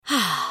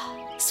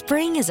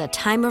Spring is a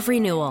time of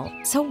renewal,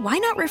 so why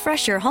not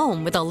refresh your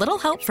home with a little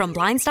help from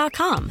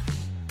Blinds.com?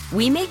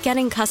 We make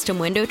getting custom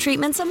window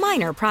treatments a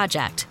minor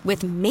project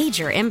with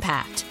major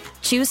impact.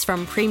 Choose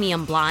from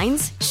premium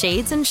blinds,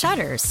 shades, and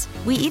shutters.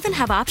 We even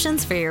have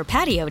options for your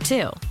patio,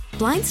 too.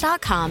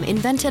 Blinds.com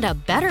invented a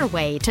better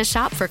way to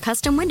shop for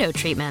custom window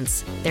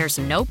treatments. There's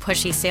no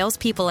pushy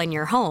salespeople in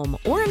your home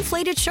or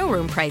inflated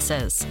showroom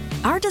prices.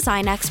 Our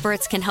design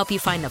experts can help you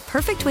find the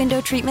perfect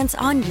window treatments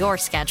on your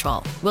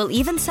schedule. We'll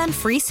even send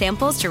free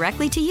samples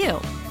directly to you.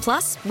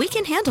 Plus, we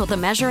can handle the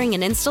measuring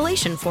and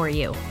installation for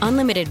you.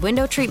 Unlimited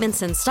window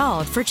treatments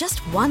installed for just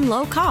one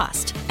low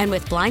cost. And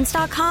with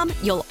Blinds.com,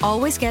 you'll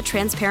always get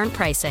transparent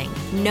pricing.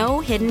 No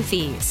hidden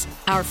fees.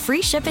 Our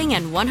free shipping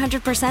and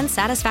 100%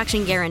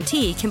 satisfaction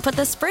guarantee can put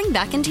the spring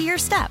back into your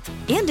step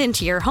and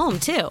into your home,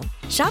 too.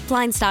 Shop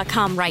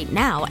Blinds.com right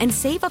now and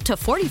save up to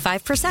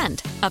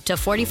 45%. Up to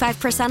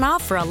 45%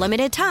 off for a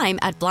limited time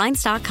at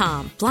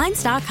Blinds.com.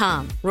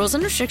 Blinds.com. Rules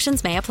and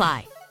restrictions may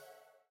apply.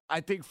 I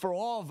think for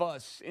all of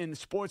us in the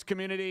sports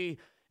community,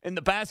 in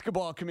the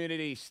basketball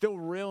community, still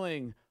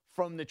reeling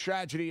from the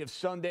tragedy of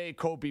Sunday,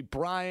 Kobe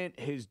Bryant,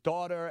 his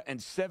daughter,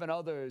 and 7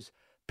 others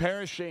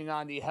perishing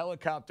on the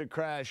helicopter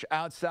crash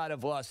outside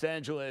of Los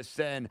Angeles.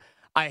 And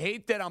I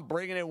hate that I'm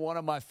bringing in one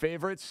of my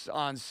favorites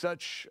on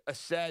such a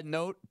sad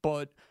note,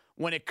 but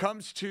when it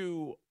comes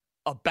to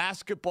a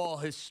basketball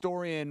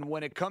historian,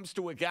 when it comes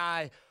to a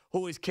guy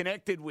who is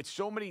connected with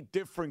so many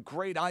different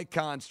great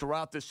icons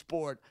throughout the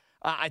sport,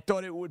 I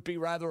thought it would be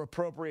rather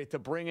appropriate to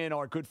bring in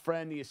our good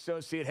friend, the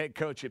associate head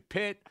coach at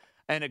Pitt,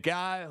 and a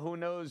guy who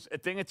knows a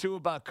thing or two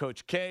about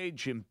Coach K,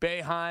 Jim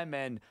Boeheim,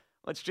 and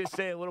let's just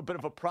say a little bit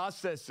of a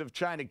process of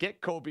trying to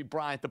get Kobe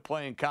Bryant to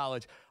play in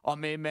college, our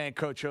main man,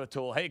 Coach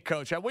O'Toole. Hey,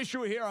 Coach, I wish you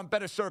were here on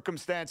better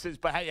circumstances,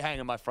 but how you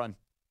hanging, my friend?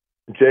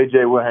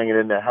 JJ, we're hanging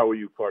in there. How are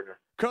you, partner?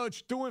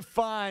 Coach, doing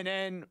fine.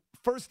 And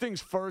first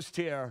things first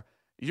here,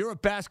 you're a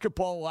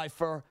basketball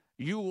lifer.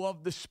 You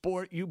love the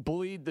sport. You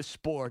bleed the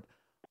sport.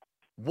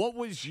 What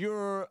was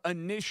your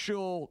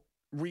initial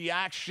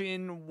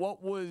reaction?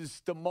 What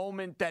was the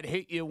moment that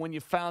hit you when you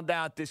found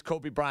out this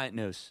Kobe Bryant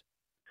news?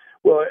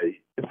 Well,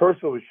 at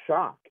first it was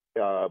shock.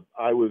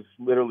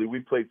 We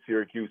played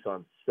Syracuse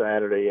on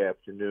Saturday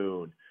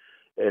afternoon,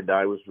 and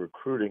I was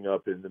recruiting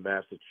up in the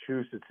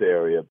Massachusetts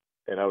area,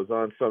 and I was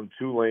on some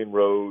 2-lane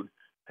road,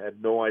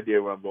 had no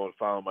idea where I'm going,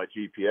 following my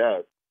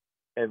GPS,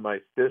 and my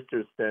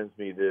sister sends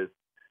me this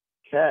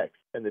text,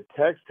 and the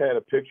text had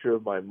a picture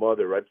of my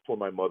mother right before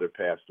my mother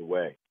passed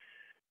away,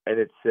 and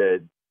it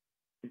said,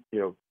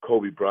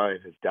 Kobe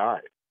Bryant has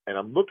died. And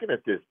I'm looking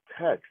at this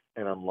text,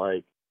 and I'm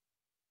like,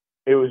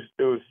 it was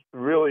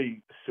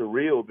really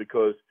surreal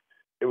because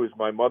it was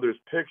my mother's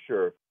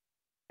picture,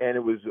 and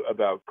it was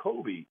about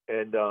Kobe.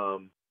 And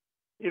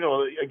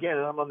again,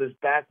 I'm on this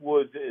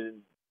backwoods in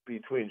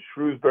between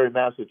Shrewsbury,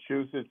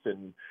 Massachusetts,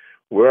 and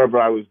wherever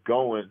I was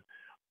going.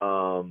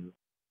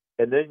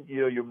 And then,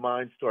 your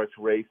mind starts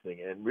racing.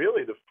 And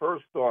really the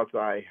first thoughts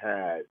I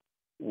had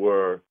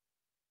were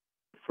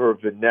for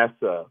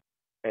Vanessa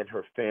and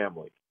her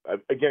family.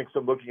 Again, because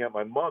I'm looking at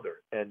my mother.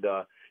 And,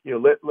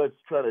 let's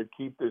try to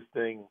keep this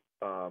thing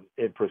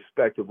in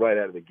perspective right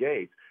out of the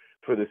gate.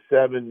 For the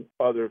 7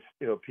 other,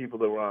 people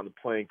that were on the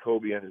plane,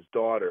 Kobe and his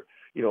daughter,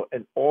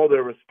 and all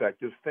their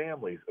respective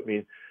families. I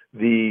mean,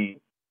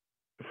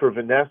 for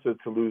Vanessa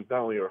to lose not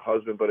only her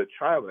husband, but a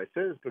child. And I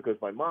say this because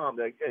my mom,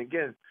 and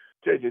again,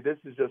 JJ, this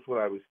is just what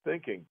I was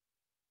thinking.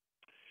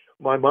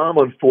 My mom,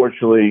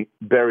 unfortunately,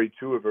 buried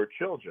 2 of her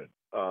children,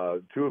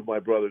 2 of my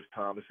brothers,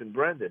 Thomas and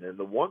Brendan. And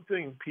the one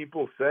thing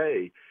people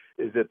say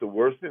is that the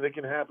worst thing that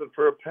can happen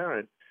for a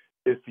parent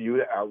is for you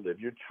to outlive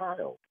your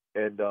child.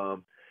 And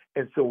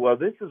so while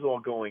this is all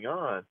going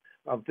on,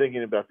 I'm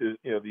thinking about this,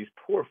 these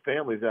poor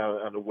families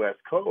out on the West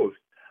Coast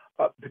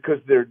because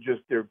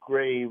they're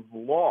grave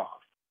loss.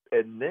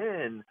 And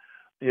then,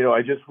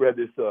 I just read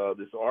this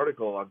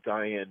article on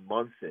Diane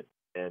Munson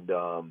and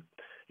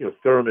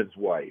Thurman's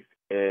wife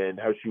and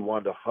how she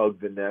wanted to hug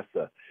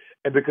Vanessa,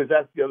 and because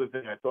that's the other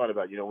thing I thought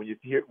about. When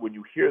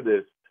you hear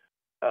this,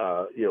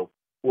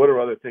 what are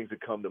other things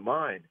that come to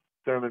mind?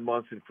 Thurman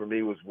Munson for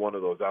me was one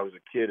of those. I was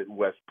a kid at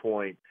West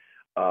Point.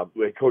 Coach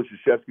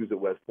Krzyzewski was at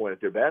West Point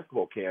at their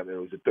basketball camp, and it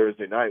was a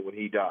Thursday night when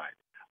he died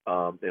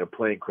in a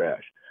plane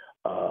crash.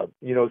 So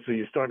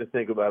you're starting to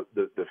think about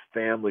the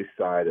family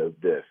side of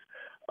this,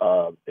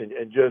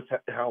 and just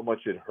how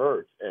much it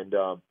hurts.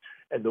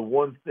 And the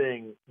one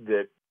thing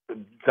that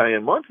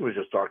Diane Munson was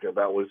just talking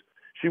about was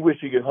she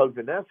wished she could hug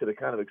Vanessa to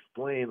kind of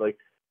explain,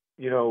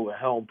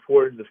 how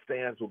important the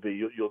fans will be.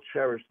 You'll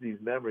cherish these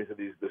memories and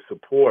the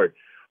support.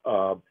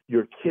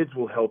 Your kids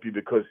will help you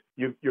because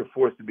you're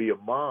forced to be a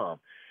mom.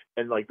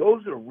 And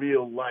those are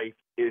real life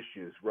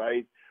issues,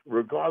 right?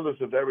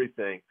 Regardless of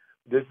everything,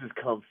 this has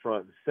come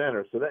front and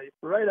center. So that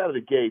right out of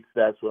the gates,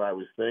 that's what I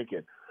was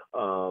thinking.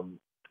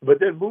 But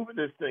then moving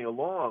this thing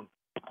along,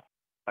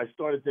 I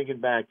started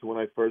thinking back to when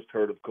I first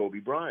heard of Kobe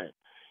Bryant.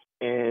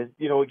 And,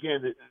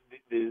 again,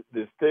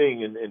 this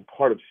thing and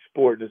part of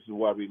sport, and this is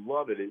why we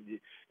love it,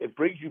 it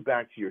brings you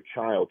back to your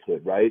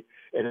childhood, right?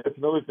 And that's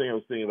another thing I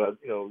was thinking about,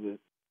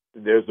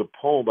 there's a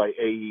poem by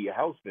A.E.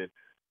 Housman,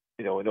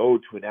 an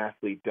ode to an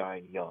athlete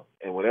dying young.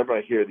 And whenever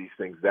I hear these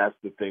things, that's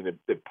the thing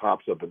that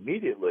pops up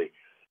immediately.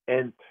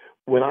 And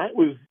when I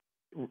was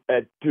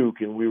at Duke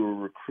and we were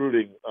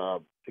recruiting a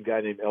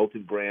guy named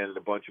Elton Brand and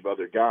a bunch of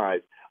other guys,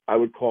 I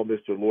would call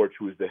Mr. Lorch,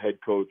 who was the head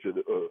coach of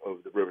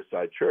the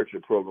Riverside Church, the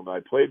program I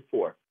played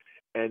for.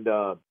 And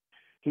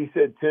he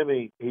said,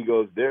 Timmy, he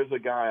goes, there's a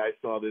guy I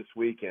saw this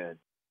weekend.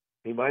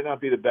 He might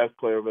not be the best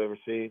player I've ever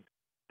seen,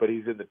 but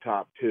he's in the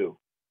top two.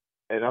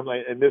 And I'm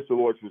like, and Mr.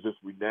 Lorch was just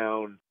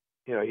renowned.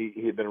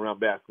 He had been around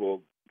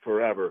basketball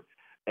forever.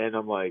 And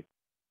I'm like,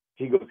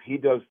 he goes, he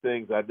does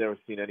things I've never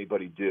seen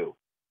anybody do.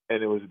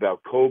 And it was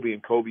about Kobe,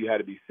 and Kobe had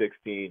to be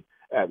 16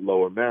 at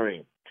Lower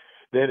Merion.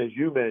 Then, as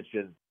you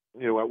mentioned,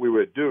 we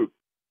were at Duke,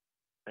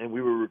 and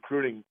we were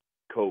recruiting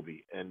Kobe.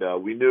 And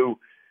we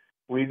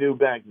knew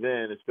back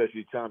then,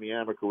 especially Tommy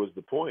Amaker was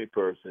the point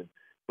person,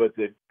 but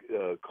that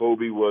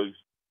Kobe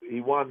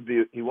he wanted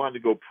to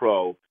go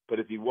pro, but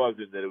if he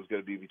wasn't, then it was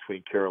going to be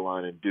between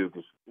Carolina and Duke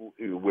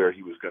where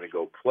he was going to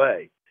go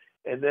play.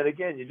 And then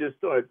again, you just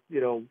start,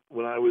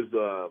 when I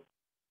was,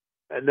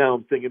 and now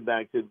I'm thinking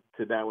back to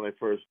that when I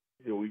first,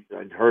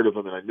 I'd heard of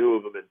him and I knew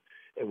of him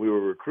and we were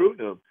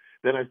recruiting him.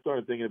 Then I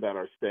started thinking about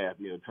our staff.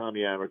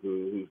 Tommy Amaker,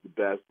 who's the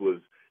best, was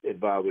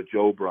involved with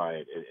Joe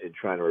Bryant and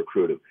trying to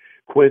recruit him.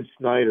 Quinn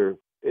Snyder,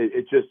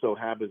 it just so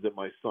happens that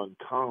my son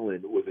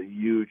Colin was a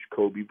huge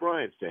Kobe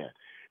Bryant fan.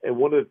 And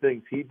one of the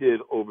things he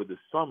did over the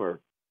summer,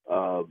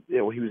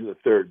 when he was in the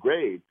third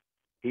grade,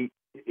 he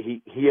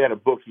had a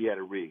book he had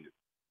to read.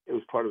 It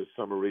was part of his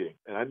summer reading.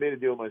 And I made a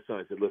deal with my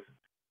son. I said, listen,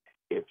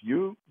 if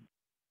you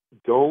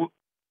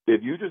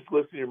just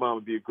listen to your mom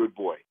and be a good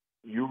boy,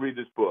 you read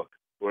this book,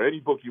 or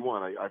any book you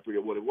want, I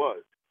forget what it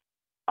was,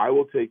 I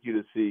will take you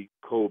to see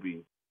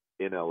Kobe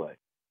in L.A.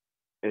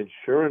 And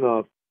sure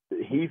enough,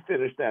 he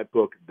finished that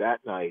book that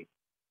night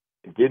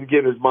and didn't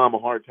give his mom a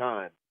hard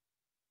time.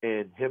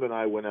 And him and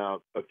I went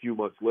out a few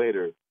months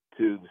later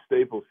to the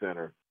Staples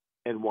Center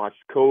and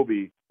watched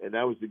Kobe, and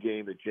that was the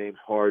game that James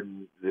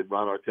Harden, that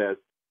Ron Artest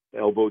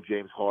elbowed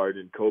James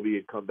Harden, and Kobe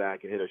had come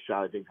back and hit a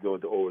shot, I think, to go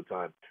into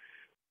overtime.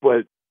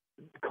 But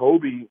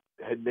Kobe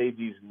had made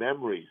these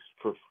memories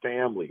for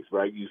families,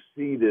 right? You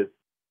see this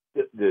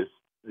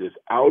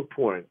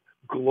outpouring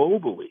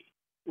globally,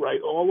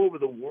 right? All over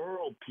the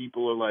world,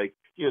 people are like,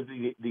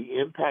 the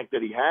impact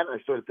that he had. And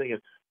I started thinking,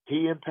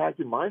 he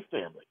impacted my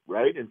family,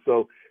 right? And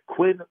so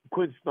Quinn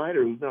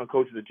Snyder, who's now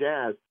coaching the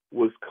Jazz,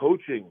 was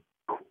coaching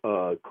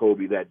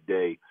Kobe that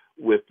day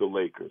with the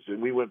Lakers.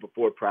 And we went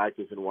before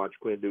practice and watched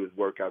Quinn do his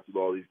workouts with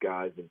all these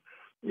guys. And,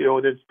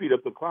 and then speed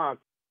up the clock,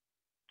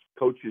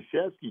 Coach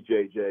Krzyzewski,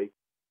 JJ,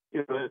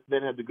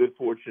 then had the good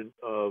fortune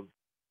of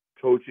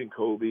coaching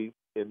Kobe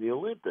in the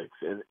Olympics.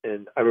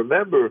 And I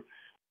remember,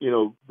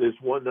 this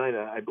one night,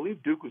 I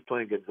believe Duke was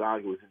playing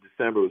Gonzaga. It was in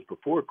December. It was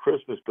before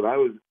Christmas, but I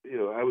was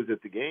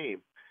at the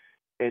game.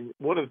 And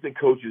one of the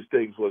coach's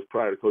things was,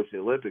 prior to coaching the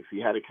Olympics, he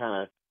had to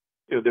kind of,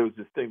 there was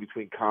this thing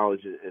between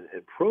college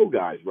and pro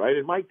guys, right?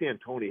 And Mike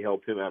D'Antoni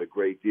helped him out a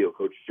great deal.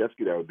 Coach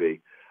Krzyzewski, that would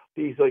be.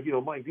 He's like,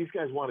 Mike, these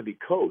guys want to be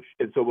coached.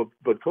 And so,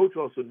 but Coach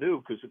also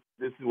knew, because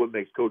this is what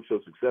makes Coach so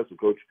successful,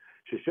 Coach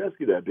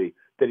Krzyzewski,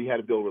 that he had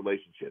to build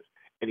relationships.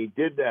 And he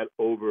did that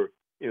over,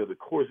 the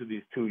course of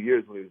these 2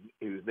 years when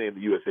he was named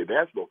the USA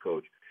basketball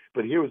coach.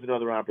 But here was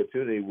another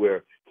opportunity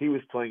where he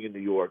was playing in New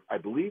York. I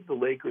believe the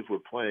Lakers were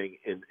playing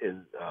in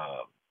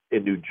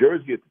New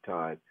Jersey at the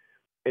time,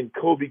 and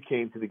Kobe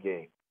came to the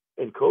game.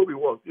 And Kobe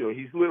walked,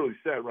 he's literally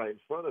sat right in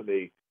front of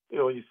me,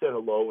 and he said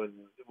hello, and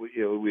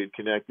we had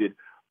connected.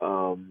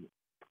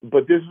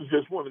 But this was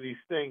just one of these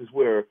things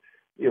where,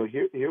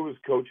 here was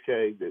Coach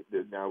K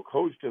that now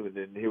coached him, and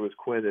then here was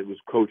Quinn that was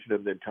coaching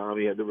him. Then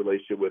Tommy had the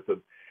relationship with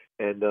him,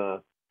 and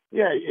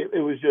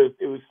it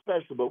was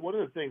special. But one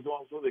of the things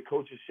also that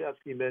Coach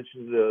Krzyzewski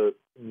mentioned to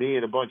me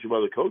and a bunch of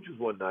other coaches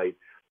one night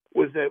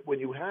was that when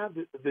you have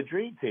the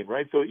dream team,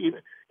 right? So even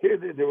here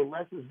there were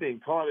lessons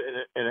being taught,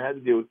 and it had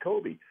to do with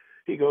Kobe.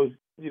 He goes,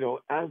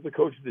 as the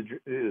coach of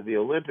the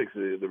Olympics,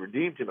 the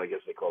Redeem Team, I guess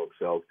they call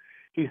themselves,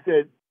 he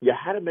said you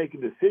had to make a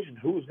decision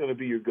who was going to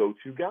be your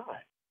go-to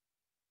guy.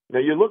 Now,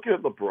 you're looking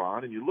at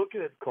LeBron, and you're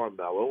looking at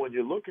Carmelo, and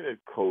you're looking at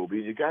Kobe,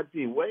 and you got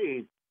D.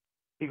 Wade.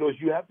 He goes,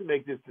 you have to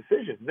make this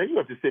decision. And then you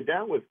have to sit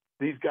down with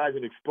these guys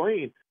and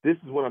explain, this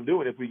is what I'm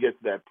doing if we get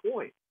to that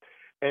point.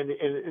 And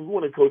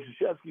one of Coach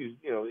Krzyzewski's,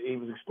 he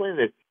was explaining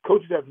that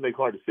coaches have to make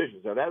hard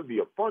decisions. Now, that would be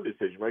a fun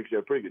decision, right, because you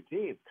have a pretty good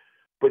team.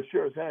 But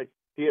sure as heck,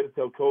 he had to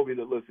tell Kobe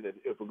that, listen,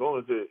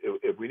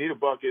 if we need a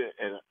bucket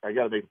and I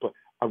got to make a play,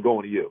 I'm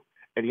going to you.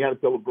 And he had to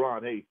tell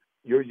LeBron, hey,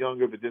 you're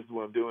younger, but this is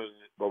what I'm doing,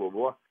 blah, blah,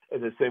 blah.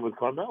 And the same with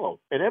Carmelo.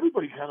 And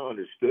everybody kind of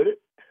understood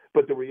it.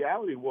 But the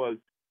reality was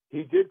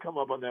he did come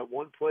up on that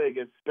one play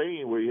against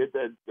Spain where he hit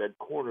that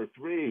corner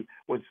three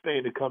when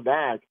Spain had come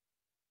back.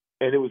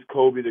 And it was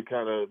Kobe that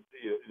kind of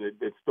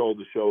that stole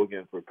the show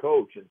again for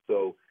Coach. And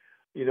so,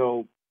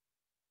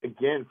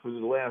 again, for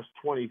the last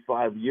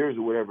 25 years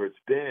or whatever it's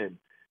been,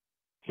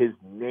 his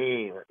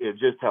name,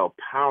 just how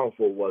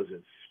powerful it was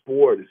in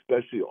sport,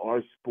 especially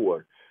our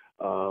sport.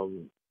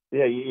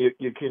 Yeah,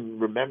 you can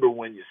remember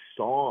when you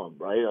saw him,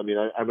 right? I mean,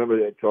 I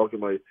remember talking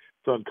to my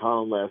son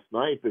Colin last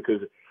night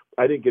because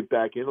I didn't get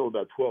back in until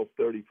about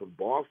 12:30 from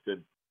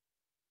Boston,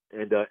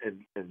 and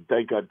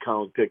thank God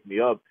Colin picked me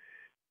up,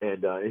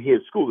 and he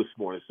had school this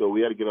morning, so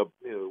we had to get up.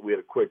 We had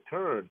a quick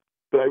turn,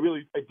 but I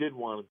did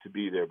want him to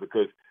be there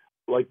because,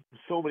 like,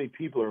 so many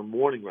people are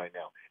mourning right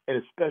now,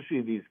 and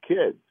especially these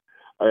kids.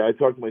 I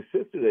talked to my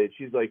sister today, and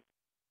she's like,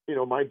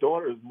 my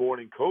daughter is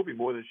mourning Kobe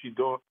more than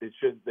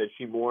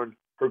she mourned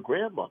her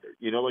grandmother.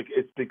 Like,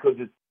 it's because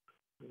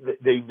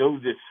they know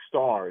this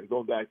star. And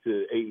going back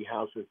to A.E.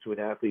 House to an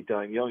athlete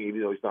dying young,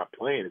 even though he's not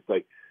playing, it's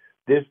like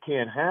this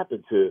can't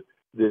happen to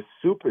this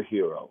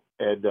superhero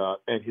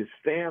and his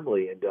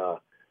family. And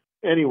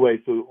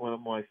anyway, so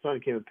when my son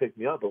came and picked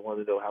me up, I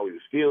wanted to know how he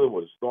was feeling,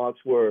 what his thoughts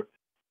were.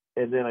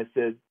 And then I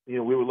said, we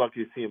were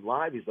lucky to see him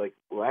live. He's like,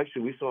 well,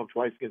 actually, we saw him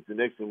twice against the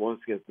Knicks and once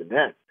against the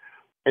Nets.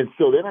 And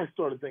so then I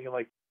started thinking,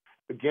 like,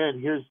 again,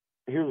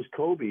 here's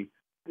Kobe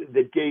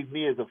that gave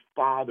me as a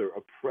father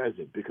a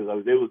present because I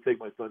was able to take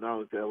my son not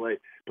only to L.A.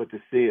 but to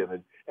see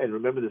him and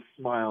remember the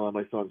smile on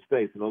my son's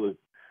face and all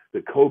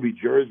the Kobe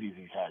jerseys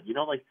he's had.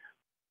 Like,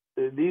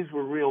 these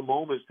were real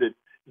moments that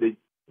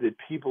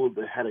people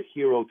had a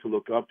hero to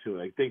look up to,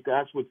 and I think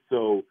that's what's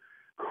so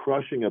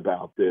crushing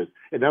about this.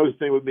 And that was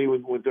the same with me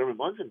when Thurman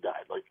Munson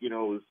died. Like, it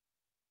was,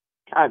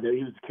 God,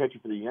 he was the catcher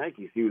for the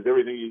Yankees. He was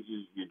everything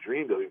you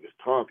dreamed of. He was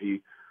tough.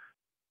 He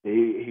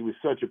was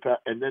such a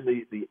 – and then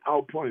the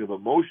outpouring of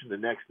emotion the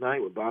next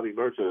night with Bobby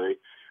Murtaugh,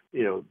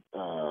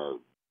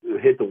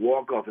 hit the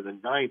walk-off in the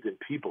ninth and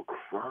people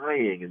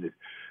crying and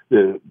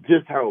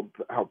just how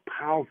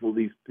powerful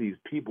these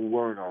people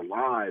were in our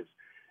lives.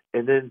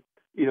 And then,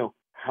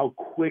 how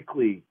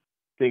quickly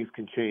things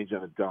can change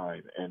on a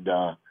dime and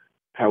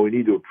how we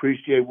need to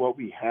appreciate what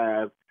we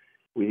have.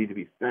 We need to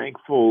be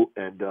thankful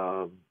and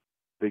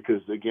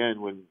because,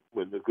 again, when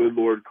the good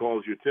Lord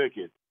calls your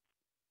ticket,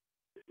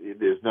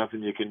 there's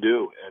nothing you can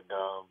do. And,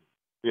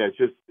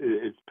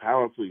 it's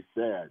powerfully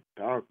sad,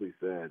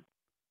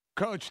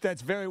 Coach,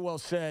 that's very well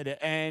said.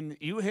 And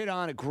you hit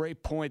on a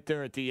great point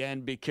there at the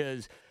end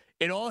because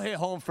it all hit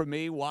home for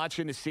me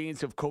watching the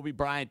scenes of Kobe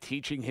Bryant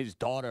teaching his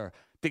daughter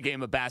the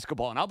game of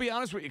basketball. And I'll be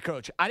honest with you,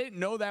 Coach, I didn't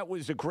know that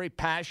was a great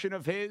passion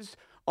of his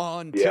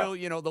until,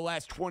 the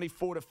last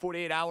 24 to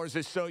 48 hours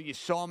or so. You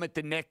saw him at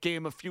the Net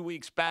game a few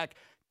weeks back.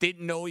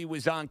 Didn't know he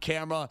was on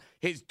camera.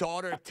 His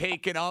daughter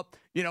taking up,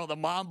 the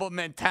Mamba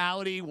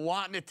mentality,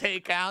 wanting to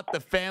take out the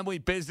family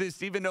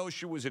business, even though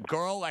she was a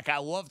girl. Like, I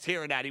loved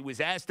hearing that. He was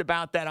asked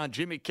about that on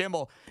Jimmy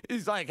Kimmel.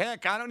 He's like,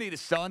 heck, I don't need a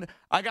son.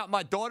 I got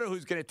my daughter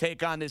who's going to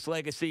take on this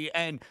legacy.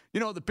 And,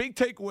 the big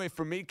takeaway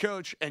for me,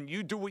 Coach, and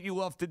you do what you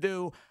love to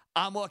do.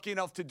 I'm lucky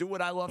enough to do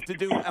what I love to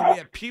do. And we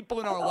have people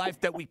in our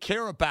life that we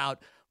care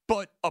about.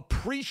 But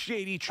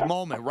appreciate each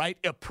moment, right?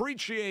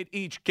 Appreciate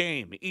each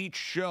game, each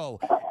show,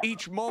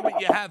 each moment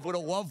you have with a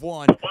loved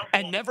one,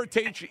 and never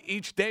take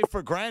each day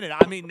for granted.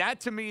 I mean, that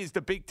to me is the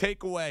big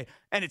takeaway.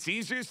 And it's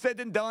easier said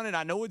than done, and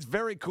I know it's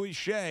very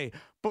cliche,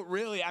 but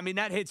really, I mean,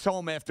 that hits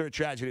home after a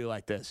tragedy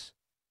like this.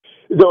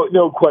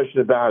 No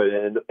question about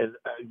it. And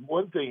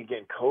one thing,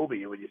 again,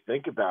 Kobe, when you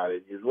think about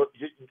it,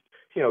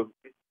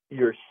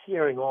 you're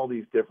hearing all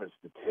these different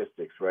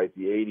statistics, right?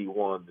 The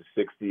 81, the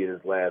 60 in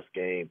his last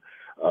game.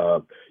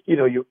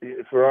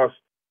 For us,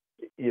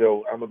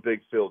 I'm a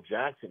big Phil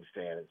Jackson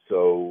fan, and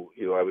so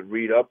I would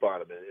read up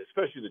on him, and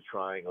especially the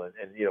triangle, and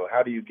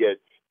how do you get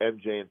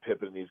MJ and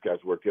Pippen and these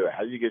guys work together?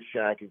 How do you get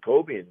Shaq and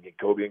Kobe and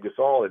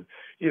Gasol, and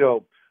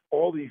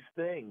all these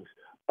things?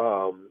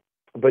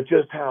 But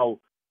just how,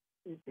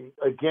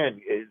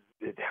 again,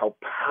 how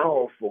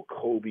powerful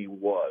Kobe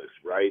was,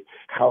 right?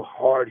 How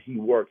hard he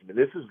worked. I mean,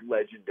 this is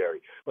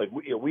legendary. Like,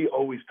 we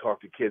always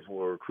talk to kids when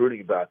we're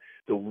recruiting about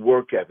the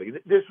work ethic.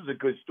 This was a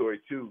good story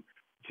too,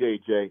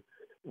 JJ.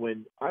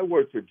 When I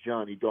worked for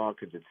Johnny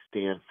Dawkins at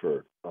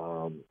Stanford,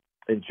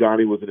 and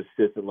Johnny was an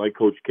assistant like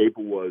Coach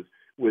Capel was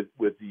with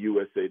the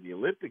USA, the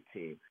Olympic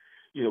team,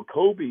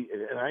 Kobe,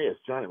 and I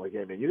asked Johnny, like,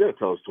 hey, man, you got to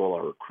tell us to all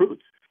our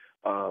recruits,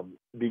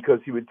 because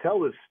he would tell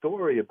this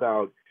story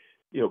about,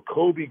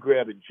 Kobe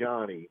grabbing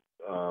Johnny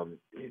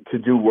to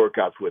do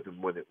workouts with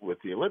him with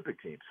the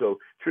Olympic team. So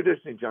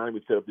traditionally, Johnny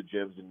would set up the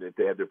gyms, and if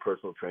they had their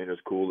personal trainers,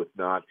 cool. If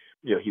not,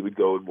 he would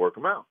go and work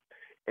them out.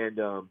 And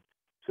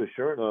so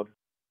sure enough,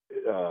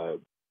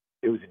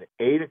 it was at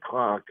 8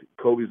 o'clock.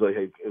 Kobe's like,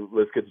 hey,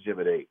 let's get to the gym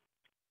at 8.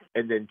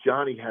 And then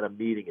Johnny had a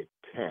meeting at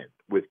 10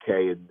 with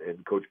Kay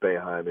and Coach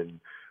Boeheim, and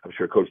I'm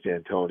sure Coach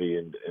D'Antoni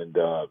and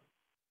the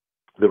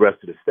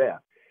rest of the staff.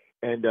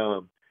 And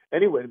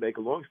anyway, to make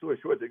a long story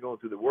short, they're going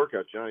through the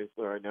workout. Johnny's,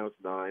 all right, now it's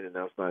 9, and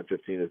now it's 9:15,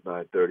 it's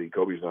 9:30.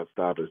 Kobe's not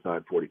stopping, it's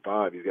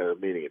 9:45. He's got a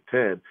meeting at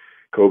 10.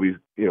 Kobe,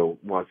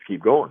 wants to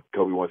keep going.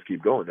 Kobe wants to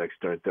keep going. Next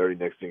turn 30,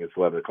 next thing it's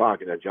 11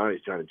 o'clock, and now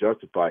Johnny's trying to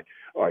justify,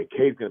 all right,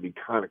 Kay's going to be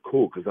kind of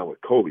cool because I'm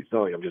with Kobe. It's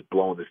not like I'm just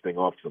blowing this thing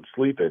off because I'm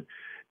sleeping.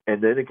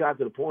 And then it got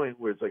to the point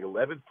where it's like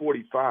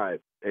 11:45,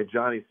 and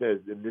Johnny says,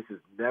 and this has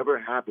never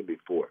happened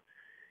before,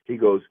 he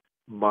goes,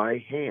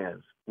 my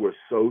hands were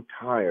so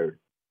tired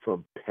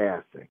from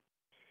passing.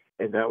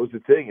 And that was the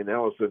thing. And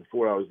now all of a sudden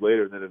 4 hours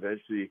later, and then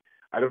eventually,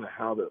 I don't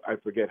know I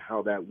forget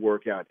how that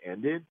workout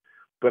ended,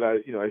 but I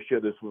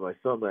shared this with my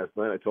son last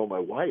night. I told my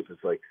wife,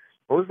 it's like,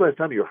 when was the last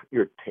time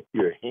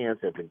your hands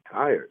have been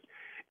tired?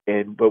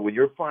 But when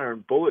you're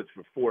firing bullets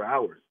for 4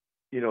 hours,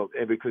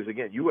 and because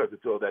again, you have to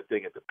throw that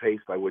thing at the pace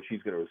by which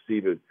he's going to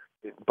receive it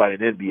by an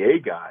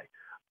NBA guy,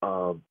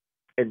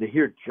 and to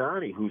hear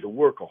Johnny, who's a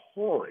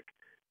workaholic,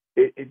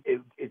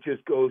 it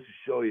just goes to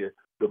show you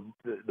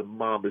the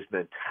Mambas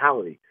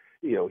mentality.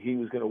 He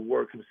was going to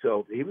work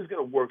himself. He was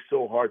going to work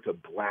so hard to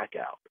black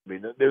out. I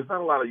mean, there's not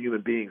a lot of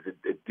human beings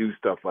that do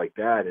stuff like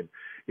that. And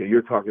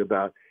you're talking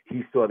about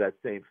he saw that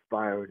same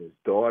fire in his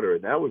daughter,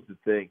 and that was the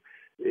thing.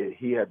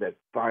 He had that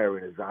fire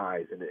in his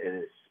eyes and in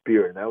his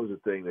spirit, and that was the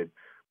thing that,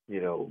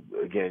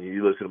 again,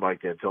 you listen to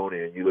Mike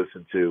D'Antoni and you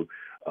listen to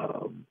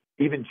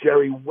even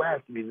Jerry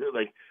West. I mean, they're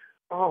like,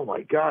 oh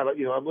my God,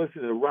 I'm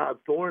listening to Rod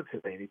Thorne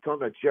today, and he's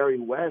talking about Jerry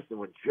West, and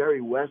when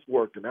Jerry West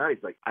worked him out,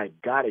 he's like, I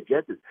got to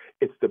get this.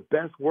 It's the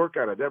best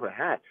workout I've ever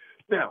had.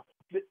 Now,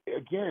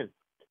 again,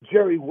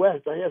 Jerry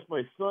West, I asked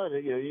my son,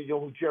 you know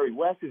who Jerry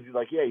West is? He's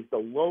like, yeah, he's the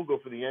logo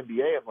for the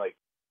NBA. I'm like,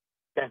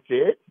 that's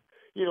it?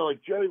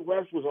 Like Jerry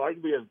West was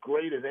arguably as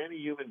great as any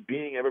human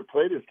being ever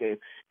played this game,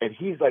 and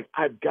he's like,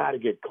 I've got to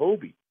get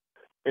Kobe.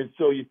 And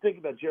so you think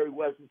about Jerry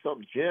West in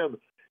some gym,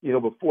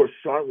 before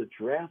Charlotte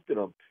drafted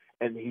him,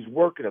 and he's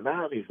working him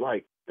out. And he's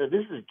like,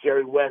 this is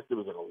Jerry West. He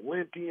was an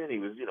Olympian. He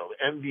was,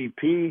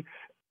 MVP,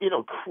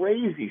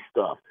 crazy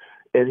stuff.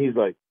 And he's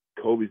like,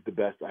 Kobe's the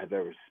best I've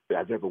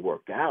ever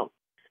worked out.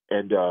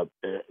 And I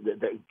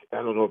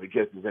don't know if it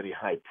gets any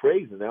high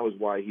praise. And that was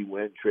why he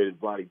went and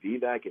traded Vlade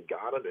Divac and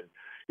got him. And,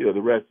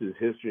 the rest is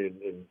history.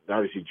 And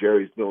obviously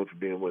Jerry's known for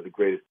being one of the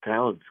greatest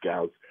talent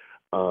scouts.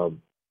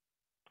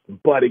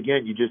 But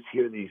again, you just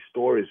hear these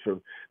stories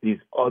from these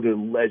other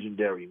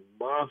legendary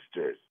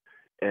monsters.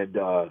 And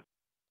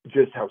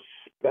just how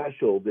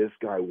special this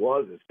guy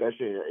was,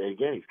 especially,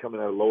 again, he's coming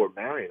out of Lower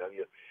Marion. I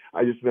mean,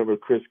 I just remember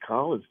Chris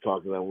Collins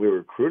talking about when we were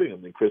recruiting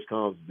him, and Chris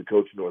Collins is the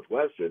coach of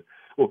Northwestern.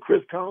 Well,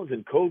 Chris Collins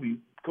and Kobe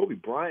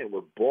Bryant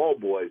were ball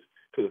boys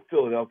for the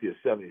Philadelphia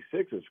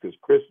 76ers because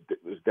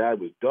his dad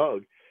was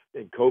Doug,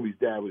 and Kobe's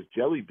dad was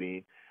Jelly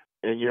Bean.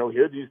 And,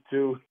 here these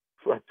two,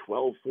 like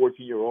 12,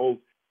 14-year-olds,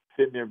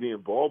 sitting there being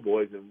ball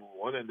boys, and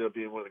one ended up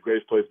being one of the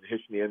greatest players in the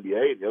history of the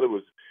NBA, and the other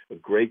was a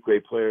great,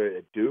 great player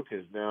at Duke,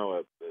 and is now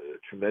a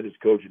tremendous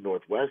coach at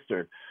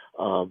Northwestern.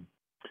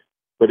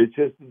 But it's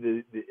just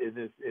in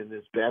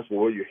this basketball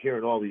world, you're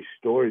hearing all these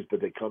stories, but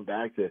they come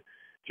back to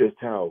just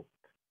how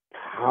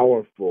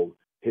powerful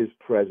his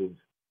presence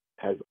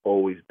has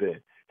always been.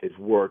 His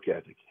work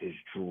ethic, his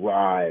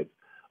drive,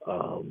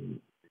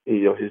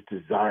 his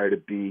desire to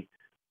be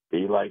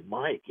like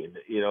Mike. And,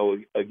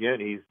 again,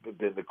 he's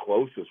been the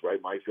closest, right?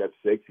 Mike's got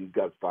 6. He's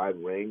got 5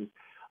 rings.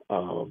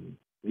 And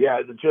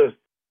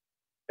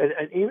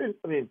even,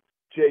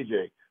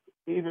 JJ,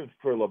 even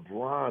for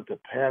LeBron to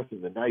pass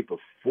him the night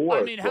before.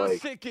 I mean, how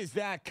sick is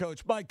that,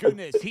 Coach? My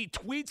goodness. He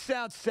tweets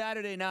out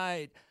Saturday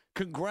night,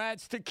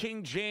 congrats to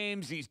King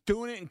James. He's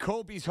doing it in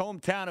Kobe's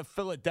hometown of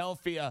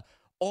Philadelphia.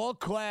 All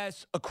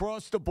class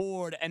across the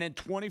board. And then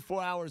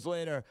 24 hours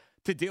later,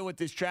 to deal with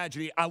this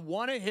tragedy. I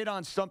want to hit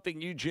on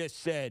something you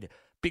just said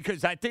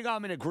because I think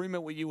I'm in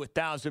agreement with you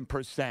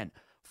 1,000%.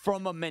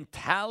 From a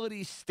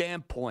mentality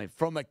standpoint,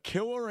 from a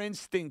killer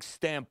instinct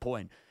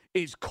standpoint,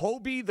 is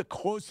Kobe the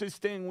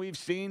closest thing we've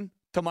seen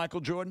to Michael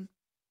Jordan?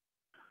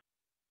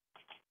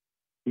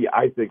 Yeah,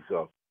 I think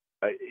so.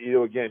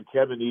 Again,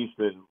 Kevin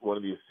Eastman, one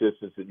of the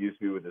assistants that used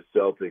to be with the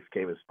Celtics,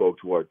 came and spoke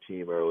to our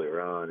team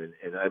earlier on.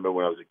 And I remember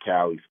when I was at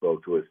Cal, he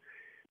spoke to us.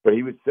 But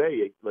he would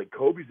say, like,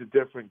 Kobe's a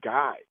different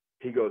guy.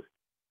 He goes,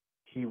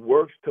 he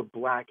works to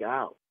black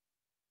out.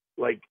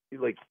 Like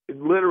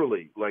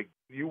literally, like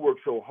you work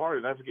so hard.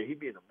 And I forget, he'd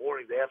be in the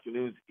mornings,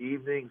 afternoons,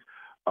 evenings,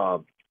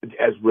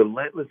 as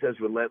relentless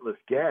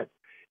gets.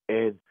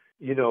 And,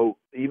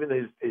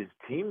 even his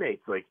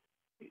teammates, like,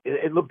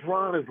 and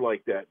LeBron is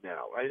like that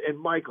now. And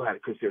Michael had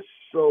it because they're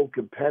so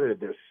competitive.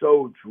 They're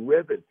so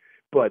driven.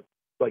 But,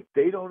 like,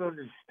 they don't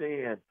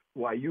understand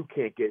why you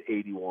can't get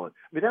 81. I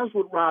mean, that's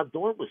what Rod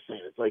Thorne was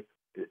saying. It's like,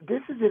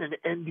 this isn't an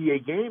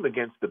NBA game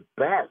against the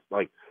best.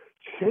 Like,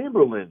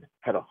 Chamberlain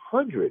had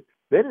 100.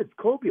 Then it's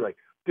Kobe. Like,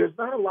 there's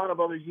not a lot of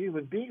other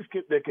human beings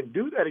that can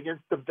do that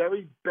against the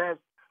very best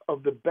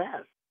of the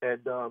best.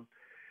 And,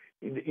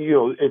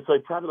 it's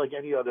like probably like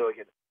any other,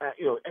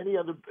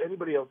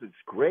 anybody else that's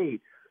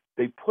great.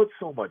 They put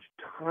so much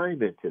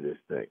time into this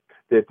thing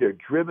that they're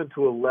driven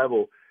to a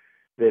level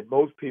that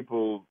most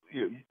people,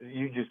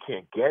 you just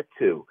can't get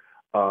to.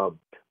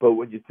 But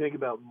when you think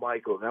about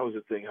Michael, and that was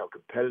the thing, how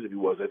competitive he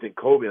was. I think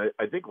Kobe,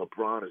 I think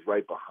LeBron is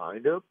right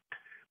behind him.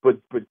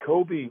 But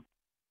Kobe,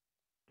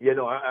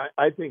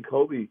 I think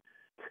Kobe,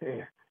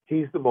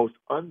 he's the most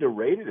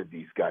underrated of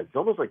these guys. It's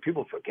almost like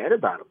people forget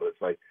about him, but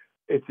it's like,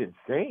 it's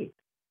insane.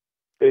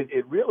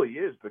 It really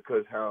is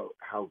because how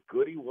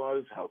good he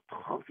was, how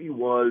tough he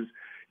was,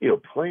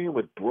 playing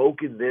with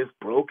broken this,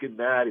 broken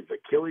that. His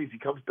Achilles, he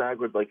comes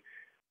backwards. Like,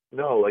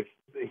 no, like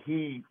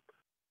he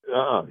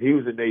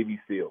was a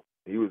Navy SEAL.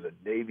 He was a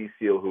Navy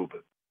SEAL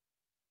hooper.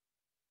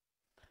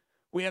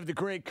 We have the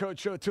great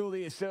Coach O'Toole,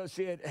 the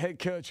associate head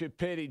coach at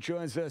Pitt. He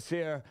joins us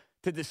here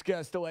to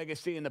discuss the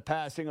legacy and the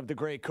passing of the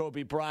great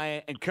Kobe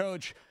Bryant. And,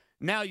 Coach,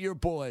 now your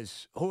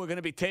boys who are going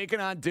to be taking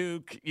on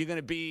Duke, you're going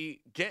to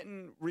be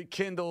getting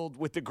rekindled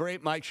with the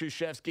great Mike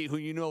Krzyzewski, who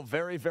you know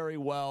very, very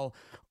well,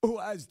 who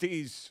has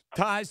these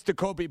ties to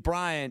Kobe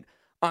Bryant.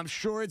 I'm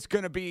sure it's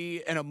going to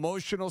be an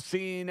emotional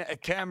scene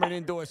at Cameron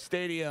Indoor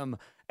Stadium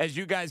as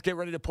you guys get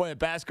ready to play a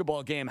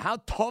basketball game. How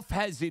tough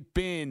has it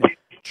been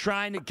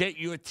trying to get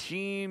your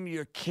team,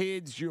 your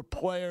kids, your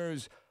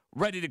players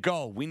ready to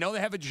go? We know they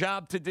have a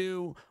job to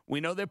do.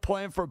 We know they're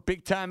playing for a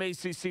big-time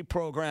ACC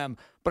program,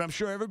 but I'm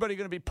sure everybody's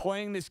going to be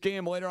playing this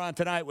game later on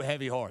tonight with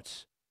heavy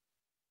hearts.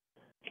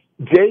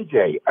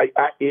 JJ,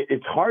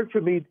 it's hard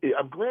for me.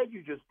 I'm glad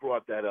you just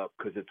brought that up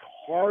because it's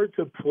hard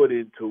to put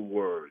into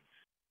words,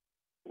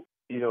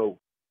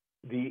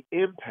 the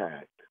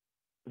impact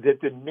that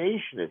the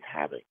nation is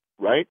having,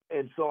 right?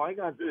 And so I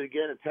got,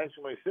 again, a text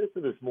from my sister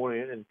this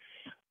morning, and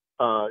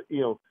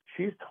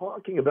she's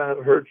talking about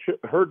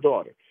her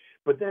daughter.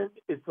 But then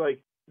it's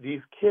like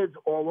these kids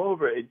all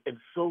over and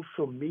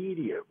social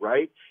media,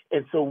 right?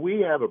 And so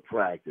we have a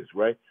practice,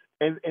 right?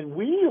 And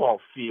we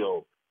all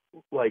feel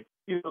like,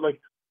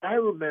 I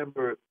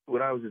remember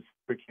when I was at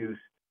Syracuse,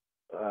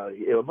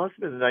 it must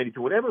have been in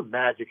 '92, whenever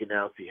Magic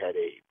announced he had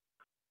AIDS.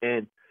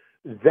 And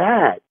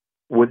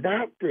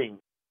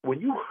when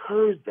you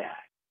heard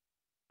that,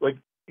 like,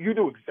 you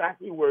knew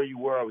exactly where you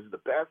were. I was in the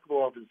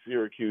basketball office in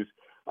Syracuse.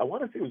 I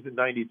want to say it was the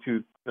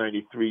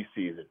 '92-'93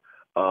 season.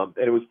 And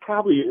it was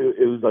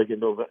like in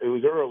November. It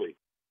was early.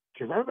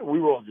 Because I remember we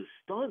were all just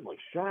stunned, like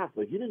shocked,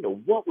 like you didn't know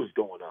what was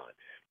going on.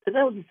 And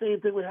that was the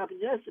same thing that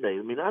happened yesterday.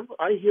 I mean,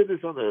 I hear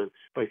this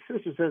my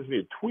sister sends me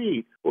a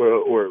tweet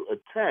or a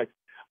text.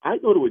 I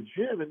go to a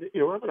gym and,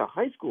 I'm at a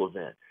high school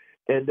event.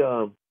 And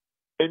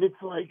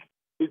it's like,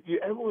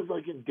 everyone's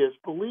like in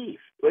disbelief.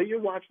 Like you're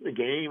watching the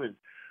game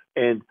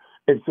and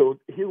so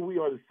here we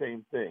are, the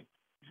same thing.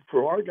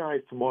 For our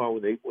guys tomorrow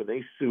when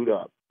they suit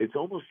up, it's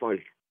almost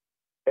like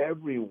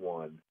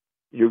everyone,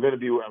 you're going to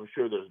be, I'm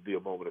sure there'll be a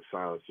moment of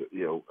silence.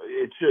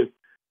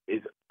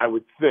 I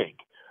would think,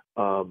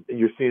 and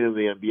you're seeing it in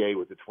the NBA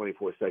with the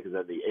 24 seconds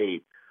and the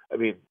 8. I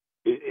mean,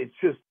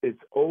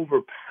 it's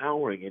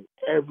overpowering, and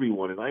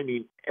everyone, and I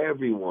mean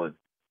everyone,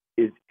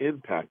 is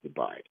impacted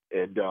by it.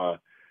 And,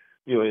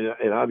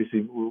 and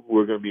obviously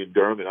we're going to be in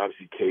Durham, and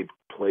obviously Kay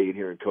played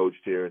here and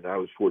coached here, and I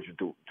was fortunate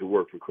to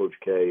work for Coach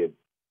K.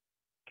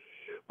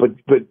 But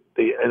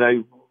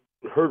I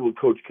heard what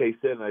Coach K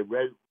said, and I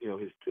read,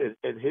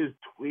 his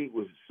tweet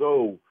was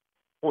so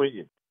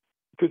poignant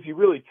because he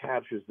really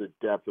captures the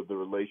depth of the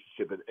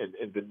relationship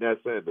and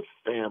Vanessa and the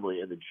family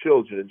and the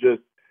children and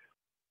just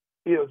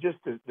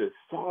the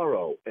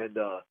sorrow. And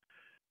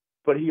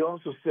but he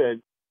also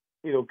said,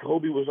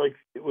 Kobe was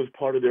it was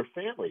part of their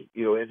family,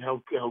 and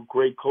how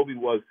great Kobe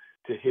was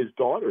to his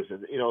daughters,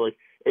 and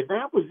and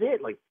that was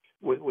it. Like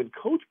when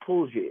Coach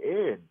pulls you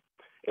in.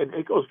 And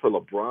it goes for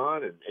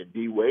LeBron and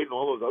D. Wade and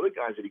all those other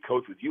guys that he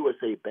coached with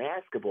USA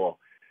Basketball.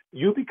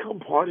 You become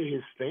part of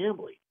his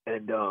family,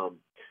 and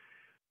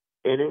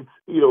it's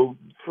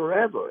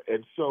forever.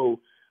 And so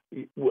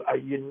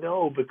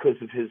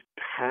because of his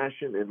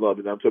passion and love,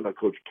 and I'm talking about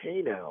Coach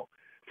K now,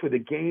 for the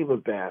game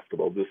of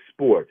basketball, the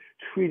sport,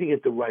 treating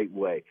it the right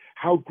way.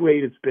 How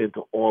great it's been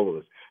to all of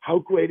us. How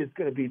great it's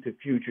going to be to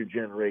future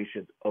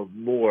generations of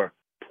more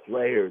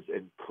players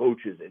and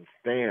coaches and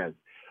fans.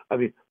 I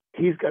mean,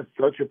 he's got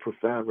such a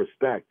profound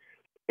respect.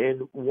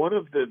 And one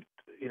of the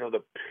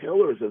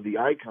pillars of the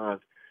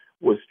icons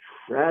was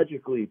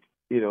tragically,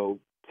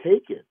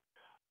 taken.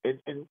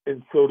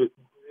 And so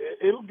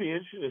it'll be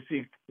interesting to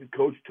see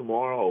Coach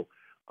tomorrow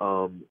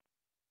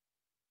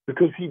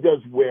because he does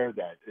wear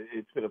that.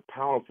 It's been a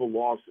powerful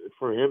loss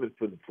for him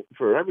and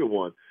for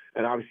everyone,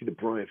 and obviously the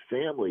Bryant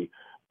family.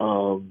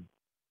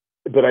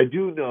 But I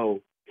do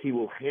know he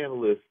will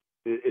handle this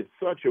in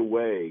such a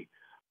way,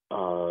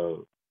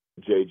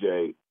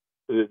 JJ,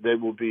 that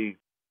will be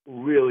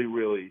really,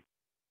 really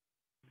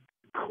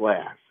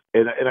class.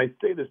 And I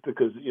say this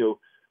because,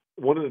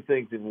 one of the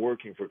things in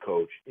working for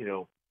Coach,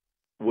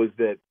 was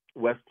that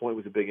West Point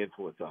was a big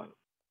influence on him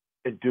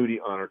and duty,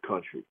 honor,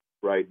 country,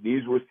 right?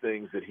 These were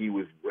things that he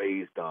was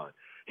raised on.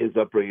 His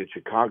upbringing in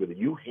Chicago, that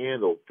you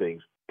handle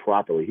things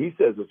properly. He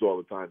says this all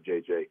the time,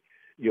 JJ,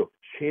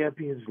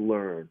 champions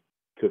learn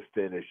to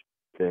finish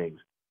things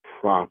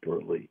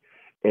properly.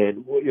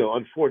 And,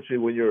 unfortunately,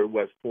 when you're at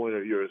West Point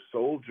or you're a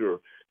soldier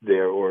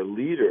there or a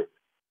leader,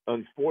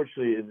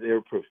 unfortunately, in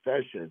their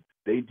profession,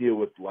 they deal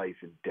with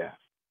life and death.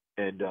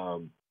 And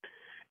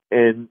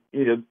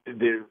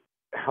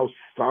how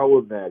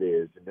solemn that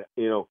is.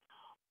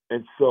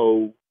 And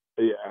so,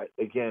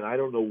 again, I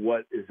don't know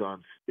what is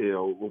on,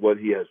 what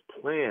he has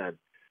planned,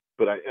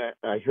 but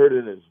I heard it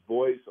in his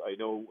voice. I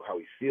know how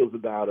he feels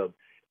about him.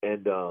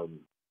 And,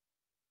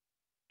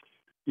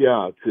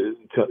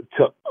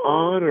 to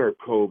honor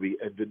Kobe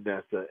and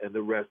Vanessa and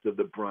the rest of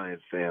the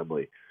Bryant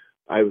family,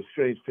 I have a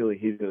strange feeling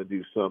he's going to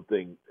do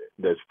something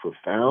that's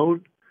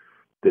profound,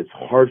 that's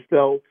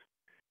heartfelt,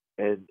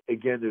 And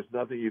again, there's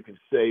nothing you can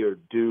say or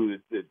do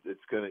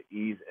that's going to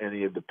ease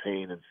any of the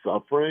pain and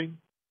suffering,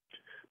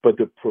 but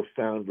the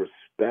profound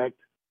respect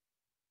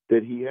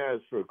that he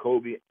has for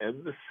Kobe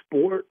and the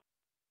sport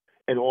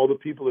and all the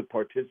people that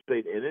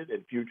participate in it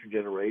and future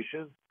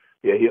generations.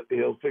 Yeah,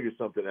 he'll figure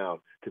something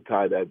out to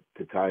tie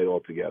it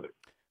all together.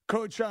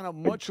 Coach, on a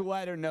much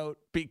lighter note,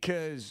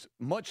 because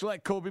much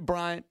like Kobe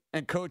Bryant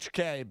and Coach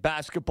K,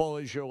 basketball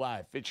is your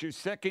life. It's your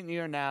second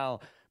year now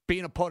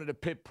being a part of the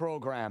Pitt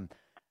program.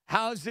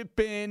 How's it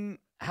been?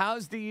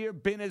 How's the year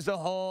been as a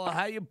whole?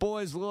 How you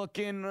boys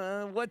looking?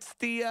 What's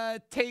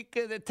the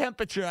the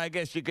temperature, I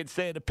guess you could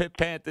say, of the Pitt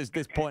Panthers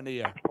this point in the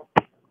year?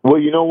 Well,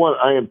 you know what?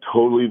 I am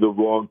totally the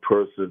wrong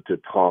person to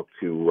talk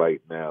to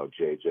right now,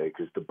 JJ,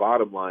 because the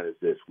bottom line is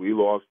this. We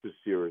lost to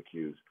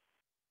Syracuse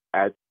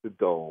at the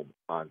Dome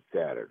on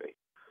Saturday.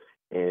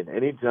 And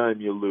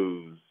anytime you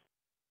lose,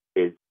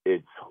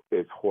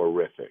 it's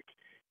horrific.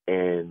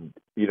 And,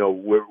 you know,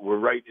 we're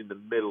right in the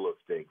middle of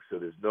things. So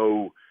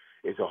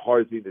it's a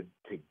hard thing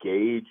to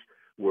gauge.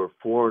 We're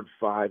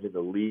 4-5 in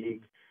the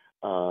league.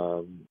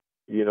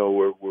 You know,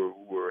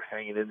 we're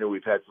hanging in there.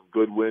 We've had some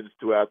good wins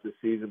throughout the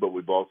season, but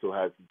we've also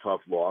had some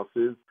tough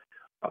losses.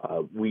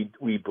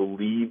 We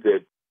believe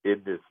that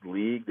in this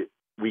league that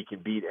we can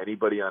beat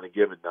anybody on a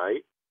given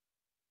night,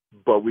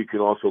 but we can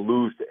also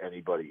lose to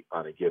anybody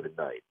on a given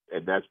night.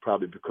 And that's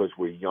probably because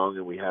we're young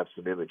and we have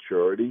some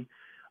immaturity.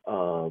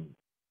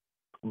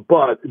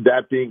 But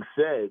that being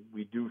said,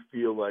 we do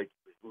feel like,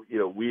 you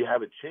know, we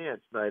have a chance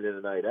night in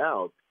and night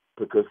out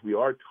because we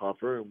are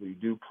tougher and we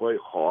do play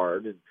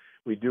hard and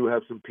we do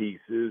have some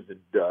pieces and,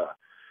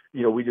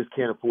 you know, we just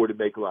can't afford to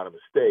make a lot of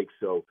mistakes.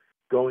 So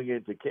going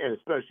into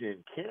especially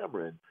in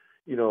Cameron,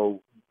 you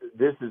know,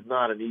 this is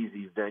not an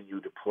easy venue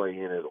to play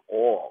in at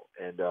all.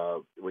 And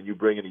when you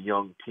bring in a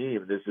young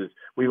team,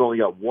 we've only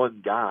got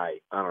one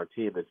guy on our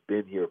team that's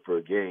been here for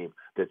a game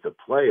that's a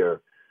player.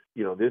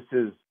 You know, this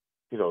is,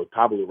 you know,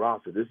 tabula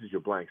rasa. This is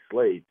your blank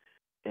slate.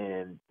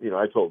 And, you know,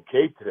 I told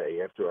Kate today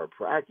after our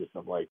practice,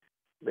 I'm like,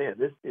 man,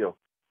 this, you know,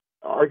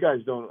 our guys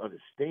don't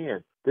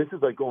understand. This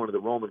is like going to the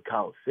Roman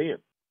Coliseum.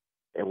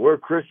 And we're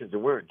Christians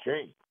and we're in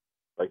chains.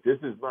 Like, this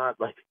is not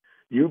like,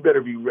 you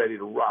better be ready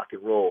to rock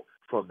and roll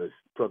from the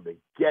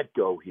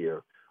get-go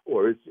here,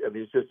 or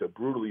it's just a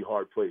brutally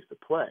hard place to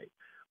play.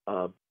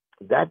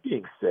 That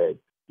being said,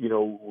 you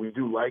know, we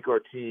do like our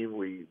team.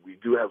 We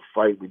do have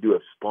fight. We do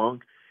have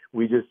spunk.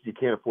 You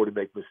can't afford to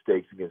make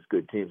mistakes against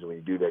good teams. And when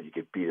you do that, you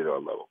get beat at our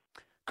level.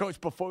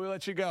 Coach, before we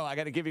let you go, I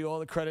got to give you all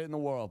the credit in the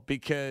world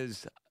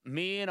because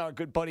me and our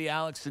good buddy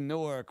Alex in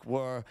Newark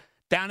were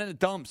down in the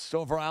dumps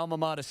over alma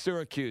mater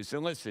Syracuse.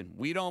 And listen,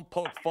 we don't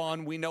poke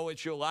fun. We know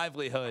it's your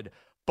livelihood.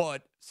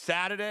 But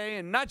Saturday,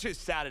 and not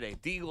just Saturday,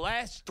 the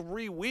last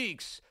 3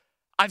 weeks,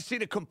 I've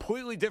seen a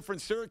completely different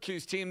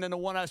Syracuse team than the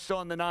one I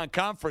saw in the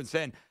non-conference.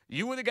 And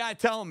you were the guy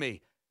telling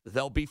me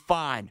they'll be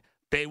fine.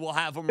 They will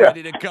have them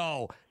ready to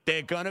go.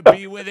 They're going to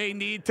be where they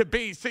need to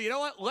be. So you know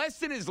what?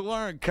 Lesson is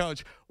learned,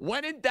 Coach.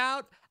 When in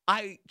doubt,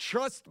 I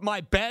trust my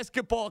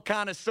basketball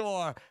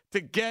connoisseur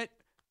to get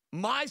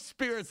my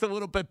spirits a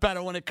little bit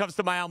better when it comes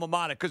to my alma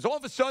mater. Because all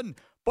of a sudden,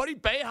 Buddy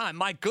Boeheim,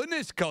 my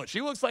goodness, Coach,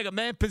 he looks like a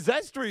man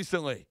possessed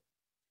recently.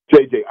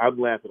 JJ, I'm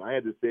laughing. I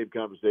had the same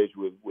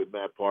conversation with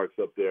Matt Parks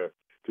up there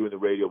doing the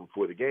radio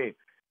before the game.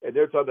 And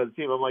they're talking about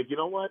the team. I'm like, you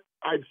know what?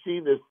 I've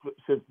seen this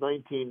since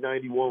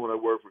 1991 when I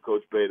worked for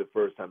Coach Bay the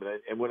first time.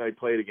 And when I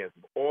played against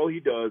him, all he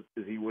does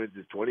is he wins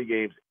his 20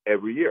 games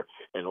every year.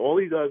 And all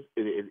he does,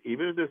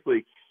 even in this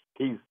league,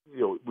 he's, you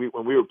know,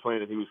 when we were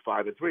playing and he was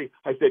 5-3,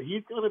 I said,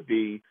 he's going to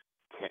be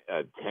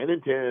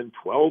 10-10,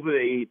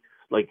 12-8.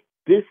 Like,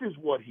 this is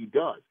what he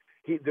does.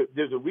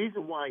 There's a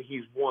reason why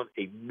he's won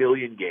 1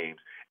 million games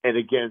and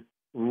against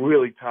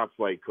really top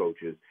flight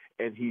coaches,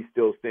 and he's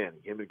still standing,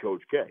 him and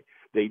Coach K.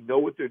 They know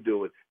what they're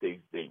doing. They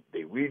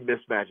read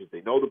mismatches. They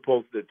know the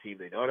pulse of their team.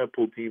 They know how to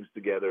pull teams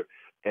together.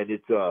 And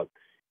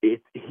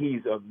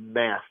he's a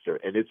master,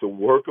 and it's a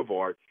work of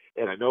art.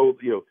 And I know,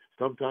 you know,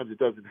 sometimes it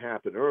doesn't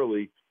happen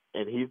early.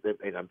 And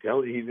I'm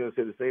telling you, he's going to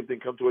say the same thing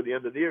come toward the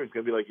end of the year. He's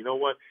going to be like, you know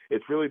what?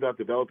 It's really about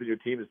developing your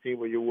team and seeing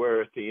where you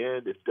were at the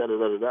end. It's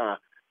da-da-da-da-da.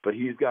 But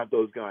he's got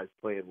those guys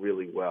playing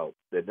really well.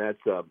 And that's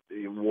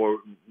more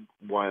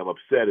why I'm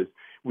upset is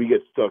we get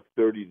stuck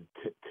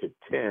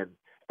 30-10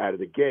 out of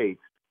the gate.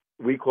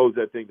 We close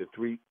that thing to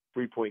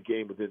three-point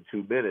game within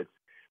 2 minutes.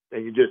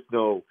 And you just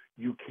know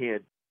you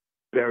can't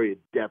bury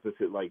a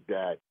deficit like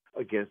that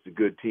against a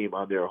good team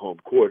on their home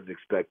court and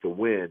expect to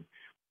win.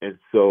 And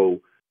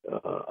so,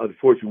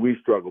 unfortunately, we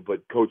struggle.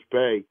 But Coach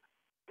Bay,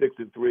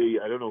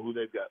 6-3. I don't know who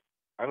they've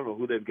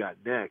got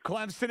next.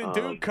 Clemson and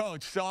Duke,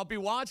 Coach. So I'll be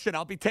watching.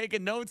 I'll be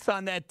taking notes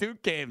on that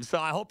Duke game. So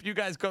I hope you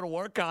guys go to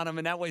work on them,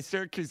 and that way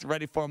Syracuse is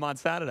ready for them on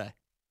Saturday.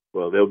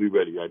 Well, they'll be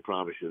ready. I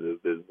promise you.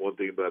 There's one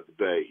thing about the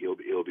Bay; he'll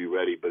be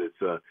ready. But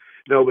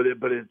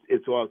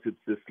it's also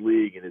this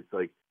league, and it's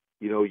like,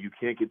 you know, you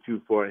can't get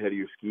too far ahead of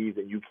your skis,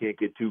 and you can't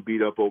get too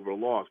beat up over a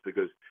loss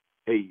because,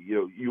 hey, you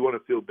know, you want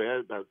to feel bad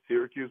about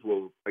Syracuse?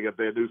 Well, I got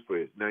bad news for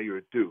you. Now you're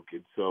at Duke,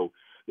 and so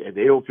and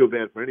they don't feel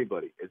bad for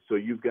anybody. And so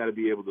you've got to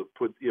be able to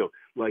put,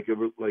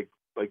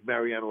 like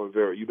Mariano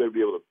Rivera, you better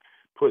be able to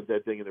put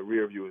that thing in the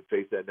rear view and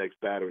face that next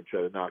batter and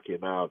try to knock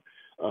him out,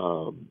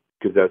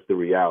 because that's the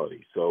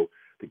reality. So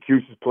the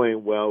Cuse is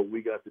playing well.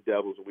 We got the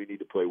Devils, and we need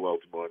to play well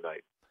tomorrow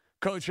night.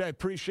 Coach, I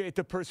appreciate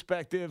the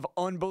perspective.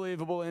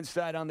 Unbelievable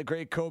insight on the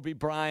great Kobe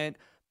Bryant.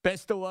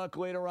 Best of luck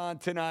later on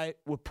tonight.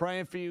 We're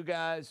praying for you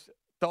guys.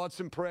 Thoughts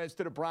and prayers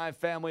to the Bryant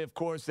family, of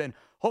course. And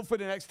hopefully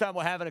the next time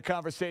we're having a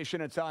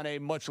conversation, it's on a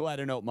much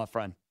lighter note, my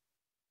friend.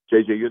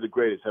 JJ, you're the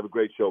greatest. Have a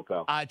great show,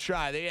 pal. I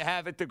try. There you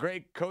have it. The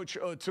great Coach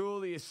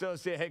O'Toole, the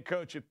associate head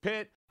coach at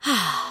Pitt.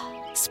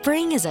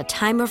 Spring is a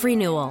time of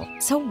renewal,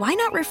 so why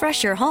not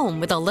refresh your home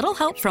with a little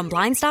help from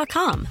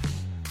Blinds.com?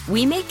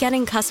 We make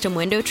getting custom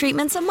window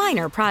treatments a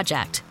minor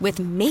project with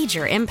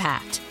major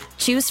impact.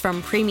 Choose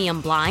from premium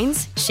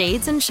blinds,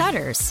 shades, and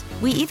shutters.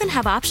 We even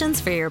have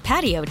options for your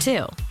patio,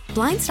 too.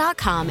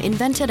 Blinds.com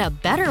invented a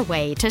better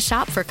way to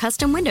shop for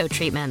custom window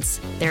treatments.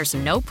 There's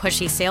no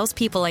pushy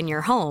salespeople in your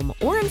home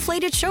or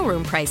inflated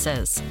showroom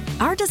prices.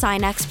 Our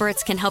design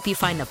experts can help you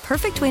find the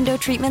perfect window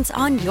treatments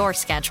on your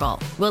schedule.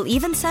 We'll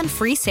even send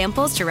free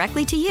samples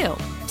directly to you.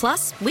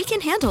 Plus, we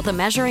can handle the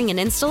measuring and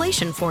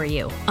installation for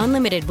you.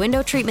 Unlimited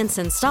window treatments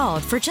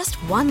installed for just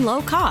one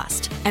low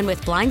cost. And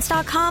with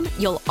Blinds.com,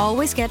 you'll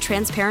always get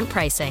transparent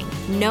pricing.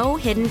 No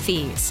hidden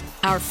fees.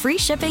 Our free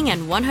shipping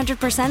and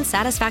 100%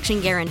 satisfaction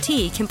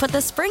guarantee can put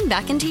the spring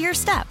back into your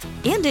step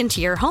and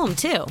into your home,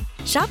 too.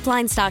 Shop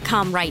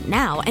Blinds.com right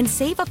now and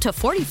save up to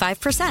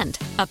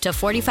 45%. Up to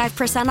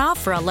 45%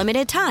 off for a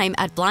limited time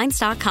at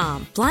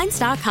Blinds.com.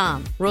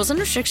 Blinds.com. Rules and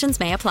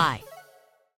restrictions may apply.